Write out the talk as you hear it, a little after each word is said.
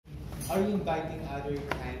Are you inviting other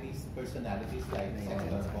Chinese personalities like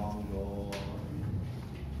Senator Bongo?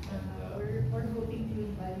 We're hoping to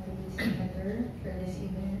invite the senator for this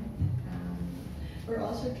event. We're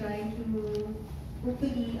also trying to,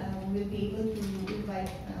 hopefully, we'll be able to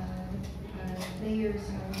invite players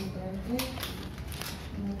with them.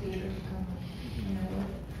 We'll be able to come.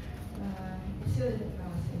 It's still in the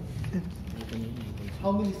process.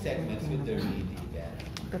 How many segments will there be then?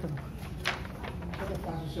 For the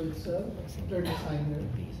fashion show itself, their designer.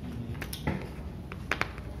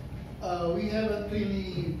 We haven't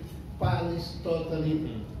really polished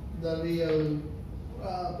totally the real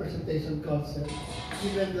presentation concept,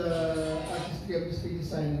 given the artistry of the three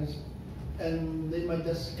designers, and they might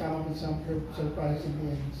just come up with some surprise in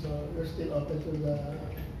the end. So we're still open to the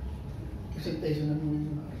presentation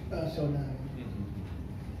and show namin.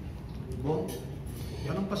 Bon,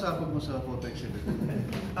 anong pasabog mo sa photo exhibit?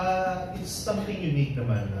 It's something unique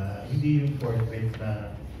naman. Hindi yung portrait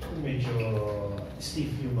na medyo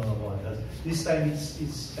stiff yung mga models. This time,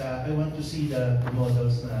 I want to see the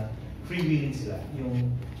models na freewheeling sila.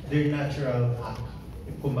 Yung their natural act,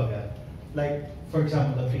 kumbaga. Like, for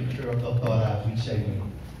example, the picture of Doktora, which siya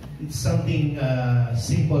yung, it's something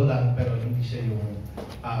simple lang, pero hindi siya yung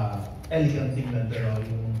elegant tingnan, pero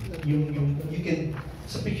yung you can,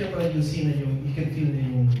 sa picture pa lang yung scene na you can feel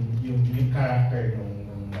yung character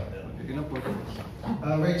ng model. Ilang photos?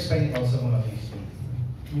 We're expecting also mga Facebook.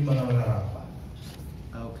 Yung mga mararapa.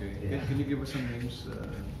 Okay. Yeah. Can you give us some names?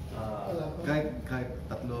 Kahit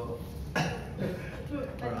tatlo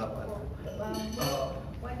or apat.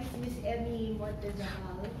 One is Miss Emmy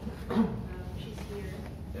Montezabal. She's here.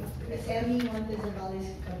 Miss Emmy Montezabal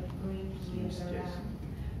is going to be around.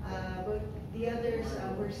 But the others,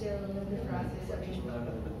 we're still in the process of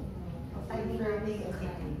confirming.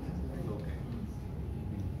 Okay.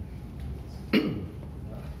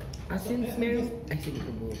 Since meron, I'm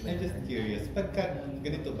just curious, pagka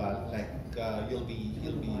ganito ba, like you'll be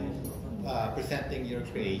presenting your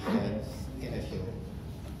creations in a show,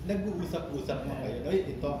 nag-uusap-usap mo kayo,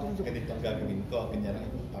 ito, ganito ang gagawin ko, ganyan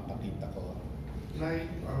ang ipapakita ko. Like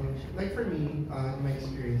for me, in my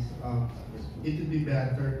experience, it would be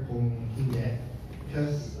better kung hindi.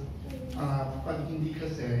 Because pag hindi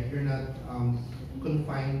kasi, you're not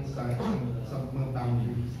confined sa mga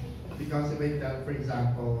boundaries. Because if I tell, for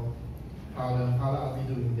example, Paula, I'll be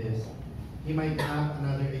doing this, he might have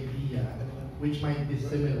another idea which might be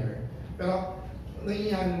similar. Pero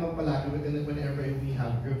nangyayari naman palagi whenever we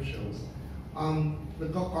have group shows,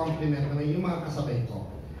 nagko-compliment naman yung mga kasabay ko.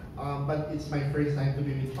 But it's my first time to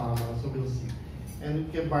be with Paula, so we'll see. And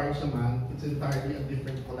with kay Barge naman, it's entirely a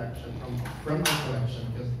different collection from my collection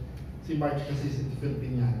because si Barge kasi is in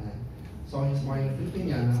Filipiniana. So he's more in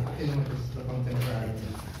Filipiniana, akin naman is the contemporary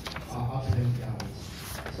opulent gowns.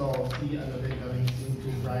 So si another going into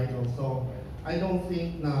bridal. So I don't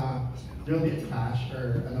think na there will be a clash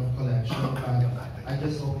or collection, but I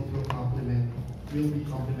just hope it will be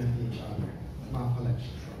complementing each other, mga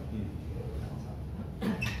collections.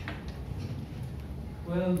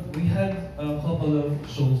 Well, we had a couple of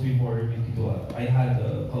shows before with Tito. I had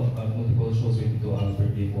multiple shows with Tito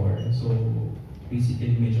Albert before. So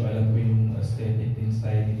basically, medyo alam ko yung aesthetic and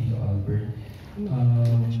style ni Tito Albert.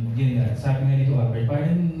 Yun nga, sabi nga nito Albert,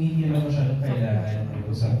 parang hindi naman masyadong kailangan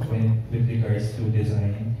with regards to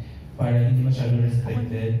design. Parang hindi masyadong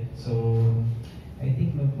restricted. So, I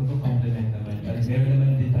think mag-complement naman. At meron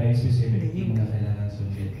naman din tayo specific yung mga kailangan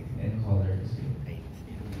sundin and colors.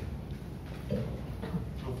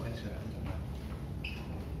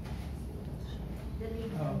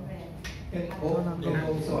 And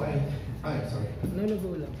also, I'm sorry. No,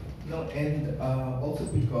 go lang. No, and also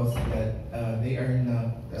because that they are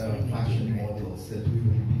not fashion models that we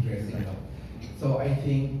will be dressing up. So I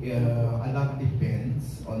think a lot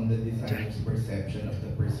depends on the designer's perception of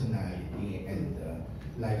the personality and the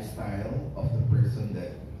lifestyle of the person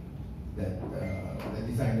that the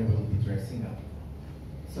designer will be dressing up.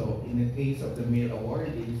 So in the case of the male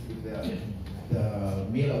awardees, the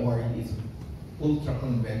male awardee is ultra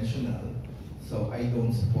conventional. So I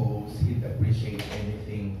don't suppose he'd appreciate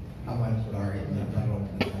anything avant-garde na parang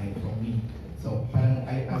design from me. So parang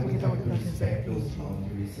I would have to respect those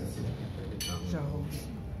boundaries as well.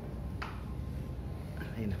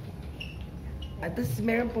 Ayun na po. At tapos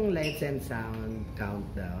meron pong lights and sound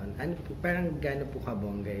countdown. Ano po, parang gano'n po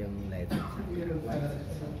kabongga yung lights and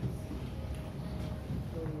sound?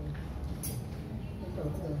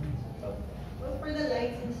 Well, for the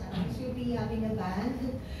lights and sounds, you'll be having a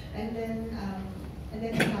band, and then a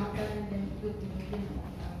countdown, and then we'll be,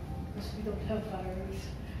 because we don't have fireworks.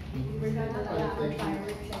 We're not allowed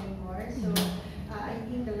fireworks anymore. So I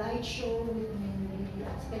think the lights light show with maybe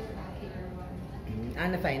a spectacular one.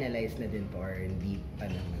 Na-finalize na din po or hindi pa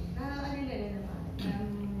naman? Ano na rin naman.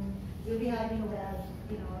 We'll be having that,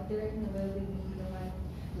 Direct Noel will be the one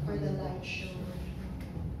for the light show.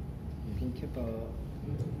 Thank you po.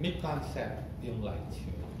 May concept yung light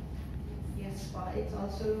show. Yes, po. It's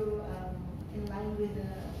also in line with the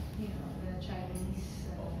Chinese.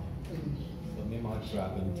 So may mga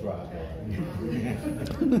dragon.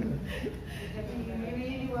 We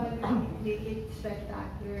really want to make it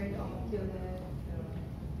spectacular and all till the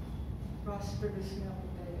prosperous na po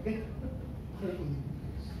talaga.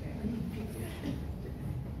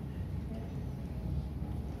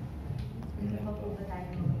 Ano pa po ba tayo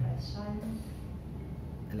mga question?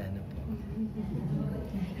 Wala na po.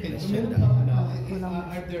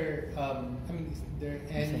 Are there, is there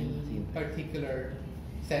any particular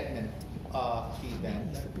segment of the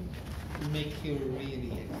event that makes you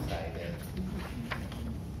really excited?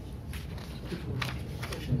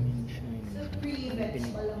 So pre-events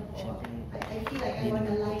pa lang po. I feel like I want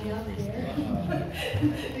to line up there.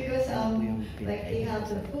 Because like they have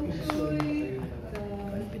the feng shui,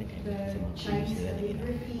 the Chinese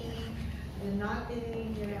calligraphy, the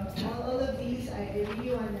knotting, all of these I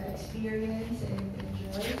really want to experience and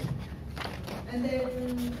enjoy. And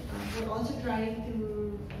then we're also trying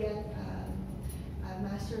to get a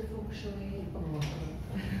master feng shui.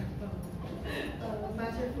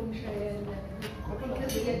 Master feng shui and will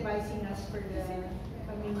be advising us for the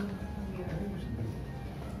coming year.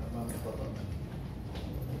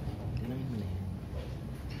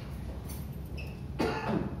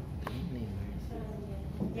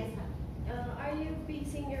 Yes, are you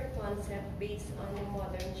basing your concept based on the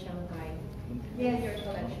modern Shanghai? Yes, Your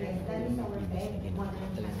collection? that is our bed,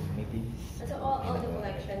 modern Shanghai. So all the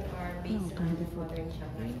collection are based on the modern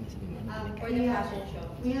Shanghai? For the fashion show?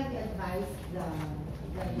 We have advised the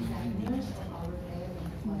designers of our bed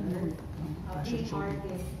and color, the artists,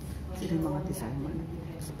 Sila yung mga designer.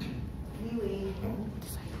 anyway,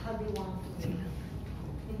 how they want to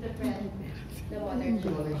interpret The modern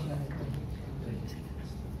Shanghai?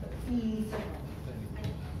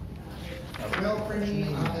 Well, for me,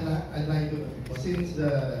 I'd like to, since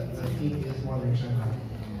the theme is modern Shanghai,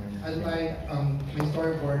 I'd like my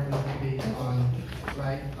storyboard to be based on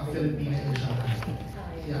like a Filipino in Shanghai.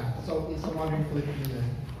 Yeah, so it's a modern Filipino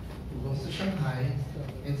who goes to Shanghai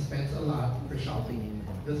and spends a lot for shopping.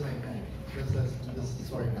 That's my point. That's the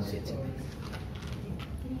story.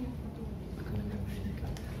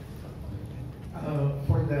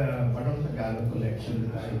 For the Barong Tagalog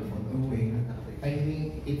collection that I'm doing, I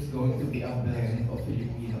think it's going to be a blend of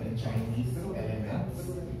Filipino and Chinese elements.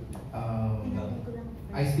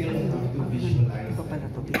 I still have to visualize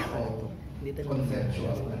all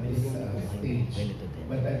conceptual at this stage,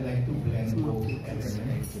 but I'd like to blend both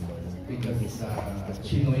elements because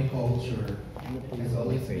Chinoy culture has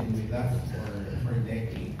always been with us for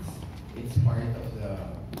decades. It's part of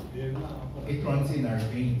it runs in our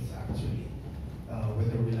veins actually,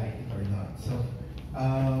 whether we like it or not. So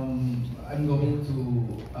I'm going to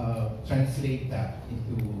translate that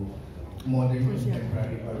into modern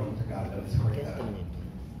contemporary Barong Tagalog for the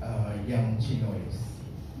young Chinoys.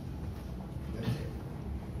 That's it.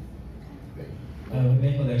 In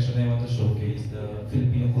my collection, I want to showcase the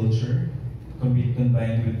Filipino culture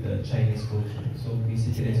combined with the Chinese culture. So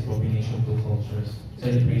basically, it's a combination of two cultures,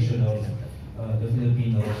 celebration of the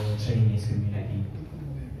Filipino Chinese community.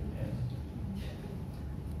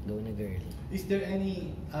 Go na girl. Is there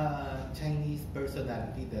any Chinese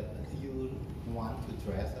personality that you want to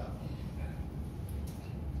dress up?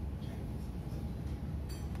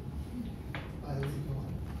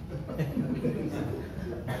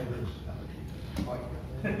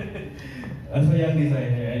 As a young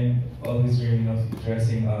designer, I'm always dreaming of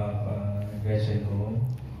dressing up Gretchen Ho.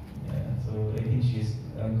 Yeah, so I think she's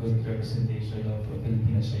a good representation of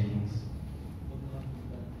Filipino Chinese.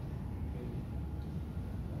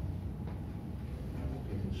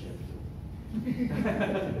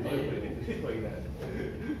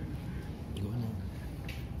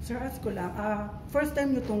 Sir, ask ko lang, first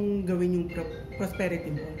time nyo itong gawin yung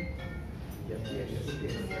prosperity ball? This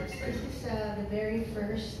is the very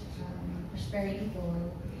first prosperity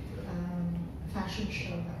ball fashion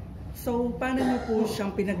show. So, paano nyo po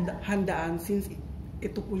siyang pinaghandaan since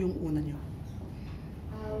ito po yung una nyo?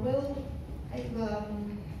 Well,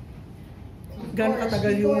 Gano'n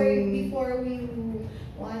katagal before we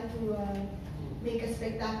want to make a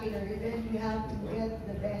spectacular event, we have to get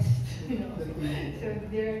the best, So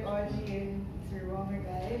Derek Audrey and Sir Romer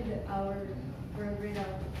Guide, our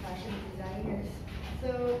world-renowned fashion designers.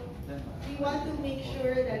 So we want to make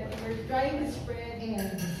sure that we're trying to spread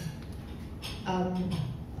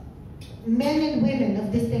men and women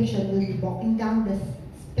of distinction will be walking down the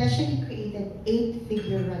specially created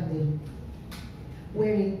 8-figure runway,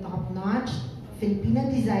 wearing top-notch Filipino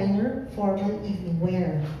designer formal evening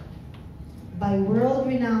wear by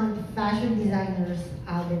world-renowned fashion designers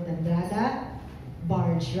Albert Andrada,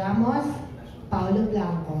 Barge Ramos, Paulo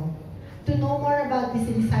Blanco. To know more about these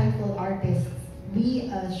insightful artists,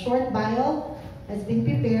 a short bio has been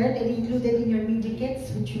prepared and included in your media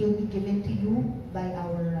kits, which will be given to you by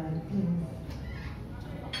our team.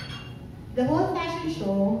 The whole fashion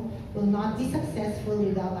show will not be successful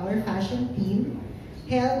without our fashion team,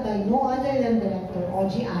 held by no other than Director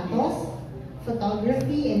Oji Atos,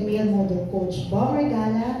 photography and male model coach Bom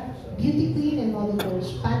Regala, beauty queen and model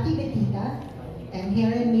coach Patti Betita, and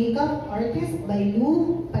hair and makeup artist by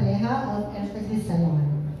Lou Pareja of Emphasis Salon.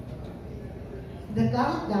 The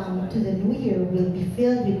countdown to the new year will be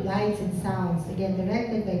filled with lights and sounds, again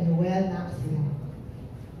directed by Noel Maximo.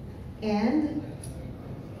 And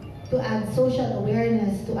to add social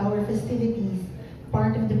awareness to our festivities,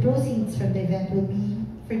 part of the proceeds from the event will be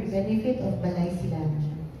for the benefit of Balay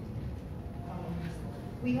Silangan.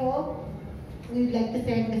 We would like to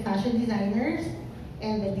thank the fashion designers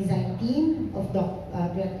and the design team of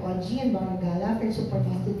Direct Oji and Bom Regala for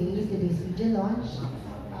supporting us today's video launch.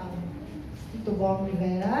 Tito Bong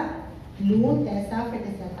Rivera, Lou, Tessa for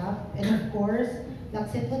the setup, and of course,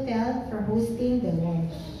 Luxet Hotel for hosting the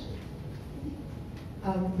launch.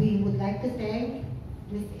 We would like to thank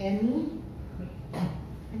Miss Emmy.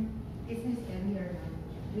 Is Miss Emmy or not?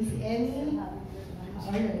 Miss Emmy,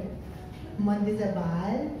 alright,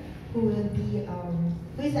 Mondizabal, who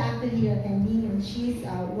is actually here attending, and she's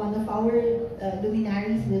one of our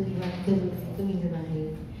luminaries will be doing the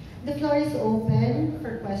runway. The floor is open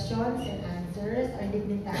for questions and answers. Our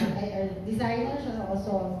designers are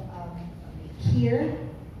also here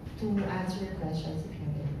to answer your questions if you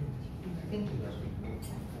have any. Thank you.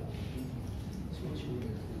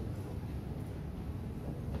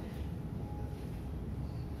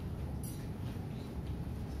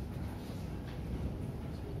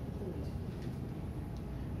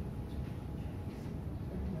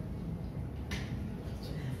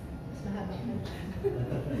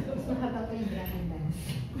 Mahaba pa yung dragon dance.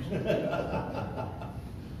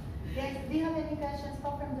 Yes, do you have any questions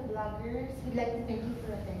from the bloggers? We'd like to thank you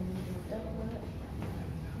for attending this.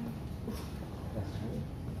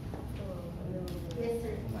 Yes,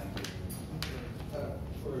 sir.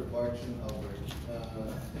 For Barge and Albert,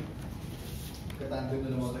 katando na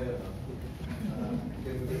naman kayo, no?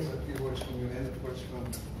 Can we get a few words from you and of course from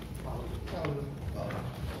Paulo?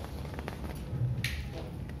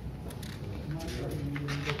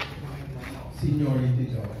 Seniority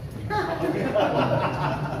job.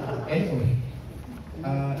 Anyway,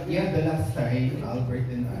 yeah, the last time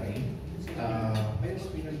Albert and I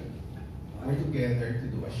were together to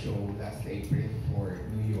do a show last April for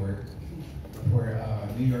New York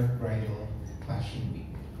Bridal Fashion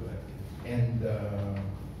Week. And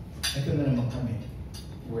ito na naman kami.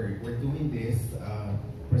 We're doing this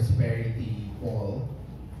prosperity ball,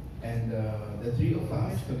 and the three of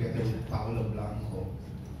us together with Paulo Blanco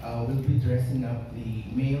will be dressing up the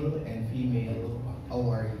male and female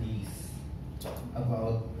awardees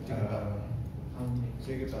about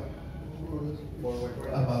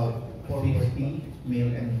about 50 male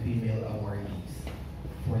and female awardees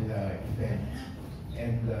for the event.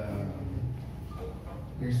 And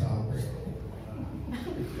here's Albert.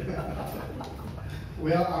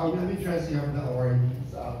 Well, we'll be dressing up the awardees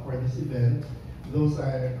for this event. Those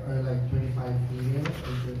are like 25 females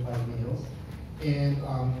and 25 males. And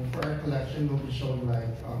for our collection, we'll be showing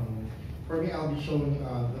like, for me, I'll be showing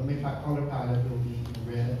my color palette will be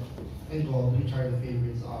red and gold, which are the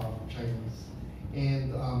favorites of Chinese.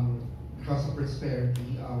 And because of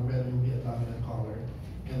prosperity, red will be a dominant color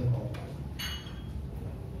and the gold one.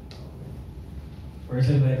 First,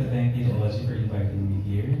 I'd like to thank Tito Oji for inviting me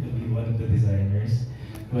here to be one of the designers.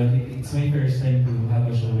 Well, it's my first time to have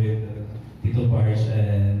a show with Tito Barge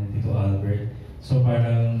and Tito Albert. So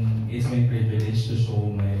parang it's my privilege to show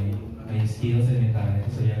my skills and my talent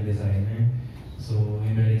as a young designer. So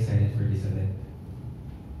I'm very excited for this event.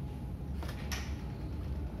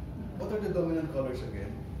 What are the dominant colors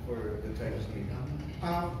again for the Chinese New Year?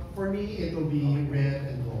 For me, it will be red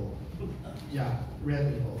and gold. Yeah, red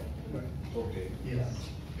and gold. Okay. Yes.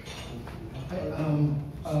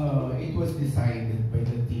 It was decided by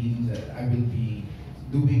the team that I will be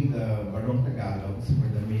doing the Barong Tagalogs for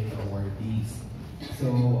the male awardees.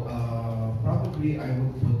 So probably I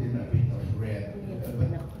will put in a bit of red,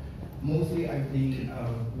 but mostly I've been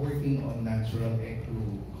working on natural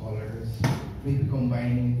ecru colors, maybe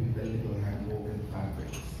combining it with a little hangover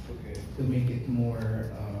to make it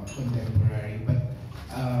more contemporary, but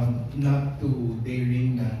not too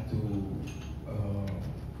daring, not too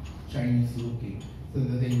Chinese looking, so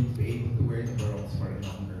that they would be able to wear the barons for a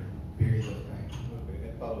longer period of time. Okay,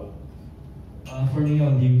 and Paolo? For me,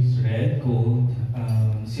 I'll use red, gold,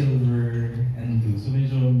 silver, and blue. So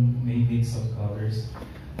medyo may mix of colors.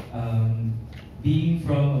 Being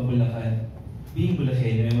from Bulacan,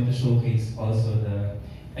 I want to showcase also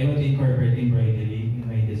I want to incorporate embroidery in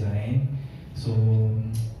my design. So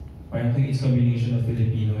parang it's a combination of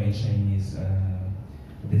Filipino and Chinese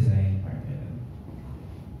design.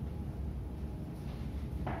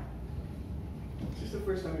 Is this the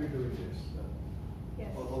first time you're doing this?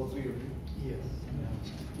 Yes. All three of you? Yes.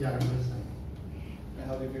 Yeah, I'm listening. And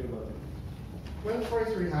how do you feel about it? Well, of course,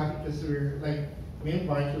 we're happy because we're like, me and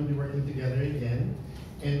Bart will be working together again.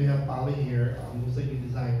 And we have Polly here, who's a new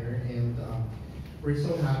designer. And we're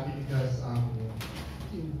so happy because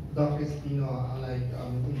Doc Cristino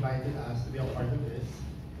invited us to be a part of this.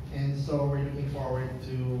 And so we're looking forward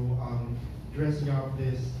to dressing up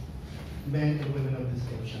this men and women of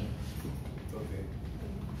distinction. Okay.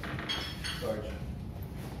 Sarge.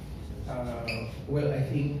 Well, I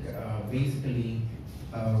think basically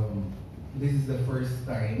this is the first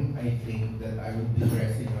time I think that I would be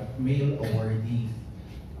dressing up male awardees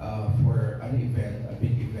for an event, a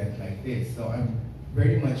big event like this. So I'm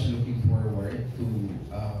very much looking forward to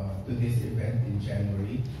this event in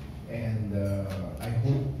January, and I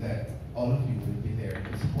hope that all of you will be there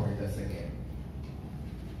to support us again.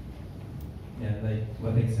 Yeah, like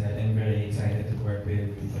what I said, I'm very excited to work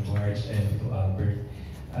with Marge and to Albert.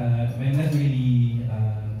 I'm not really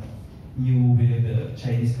new with the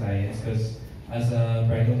Chinese clients because as a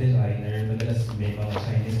bridal designer, madalas may mga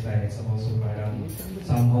Chinese clients. I'm also parang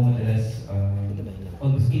somehow madalas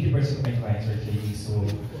almost 80% of my clients are Chinese. So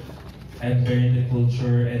I've learned the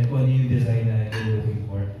culture and kung ano yung design na they're looking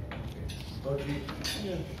for. Okay.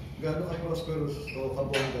 Gano'n ka-prosperous o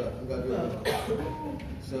kabongga ang gagawin mo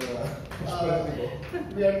sa prosperity mo?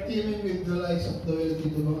 We are teaming with the likes of Doyle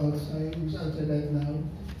Tito outside, who's outside right now.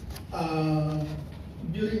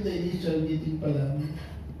 During the initial meeting pa lang,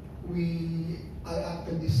 we are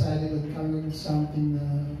actively deciding on coming with something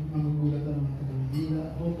na magugulat ng mga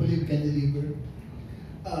taga-Manila. Hopefully we can deliver.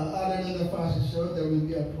 Other than the fashion show, there will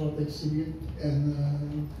be a photo exhibit, and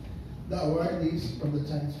the awardees from the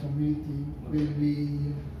Chinese community will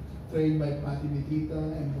be trained by Pati Mitita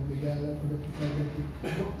and Bobigala for the photography.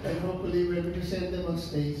 And hopefully when we present them on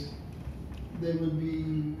stage, they will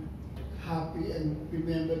be happy and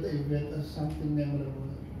remember the event as something memorable.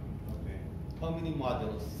 Okay. How many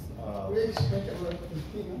models? We expect about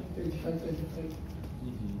 25, 25.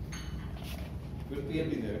 Mm-hmm. Will Pia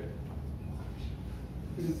be there?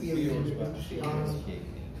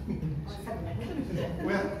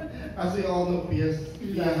 Well, as we all know, Pia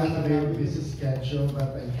has a very busy schedule,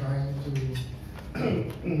 but I'm trying to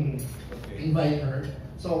invite her.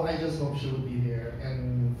 So I just hope she will be there.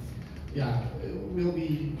 And yeah, we'll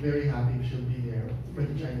be very happy if she'll be there for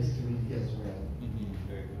the Chinese community as well. Mm-hmm.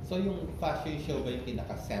 Very good. So yung fashion show ba yung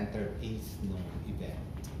pinaka-centerpiece ng event?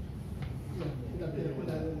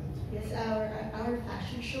 Yes, our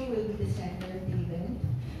fashion show will be the center of the event.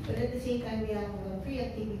 But at the same time, we have free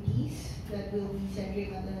activities that will be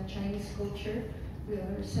centering on the Chinese culture. We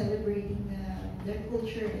are celebrating their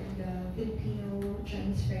culture and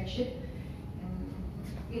Filipino-Chinese friendship.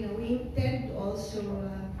 And we intend to also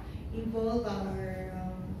involve our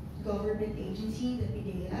government agency, the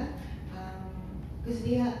PIDEA, because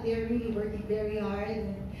they are really working very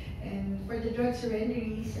hard. And for the drug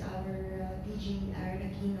surrenderies, our DG Aaron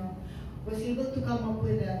Aquino was able to come up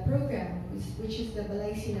with a program, which is the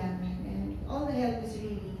Balay Silangan, and all the help is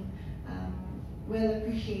really well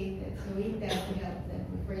appreciated. So we intend to help them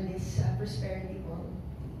for this prosperity ball.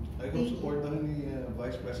 I hope supportan ni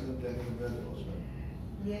Vice President Lenny Rivera also.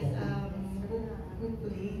 Yes,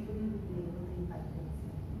 hopefully.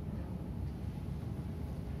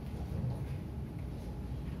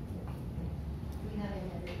 We have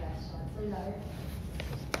another question. So, Lord.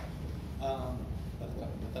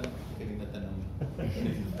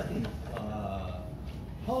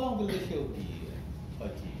 How long will the show be,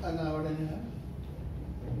 Pachi? An hour and a half.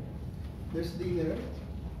 There's dinner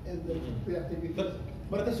and the pre-activity.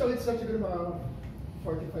 But the show itself is about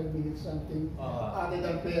 45 minutes something. Other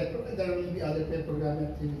than there will be other paid program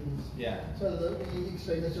activities. Yeah. So we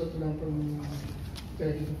expect the show to run from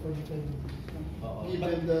 30 to 45 minutes.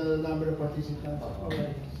 Given the number of participants.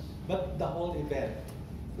 But the whole event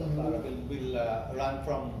will run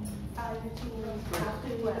from After the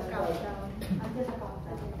countdown. Until the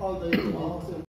countdown. All the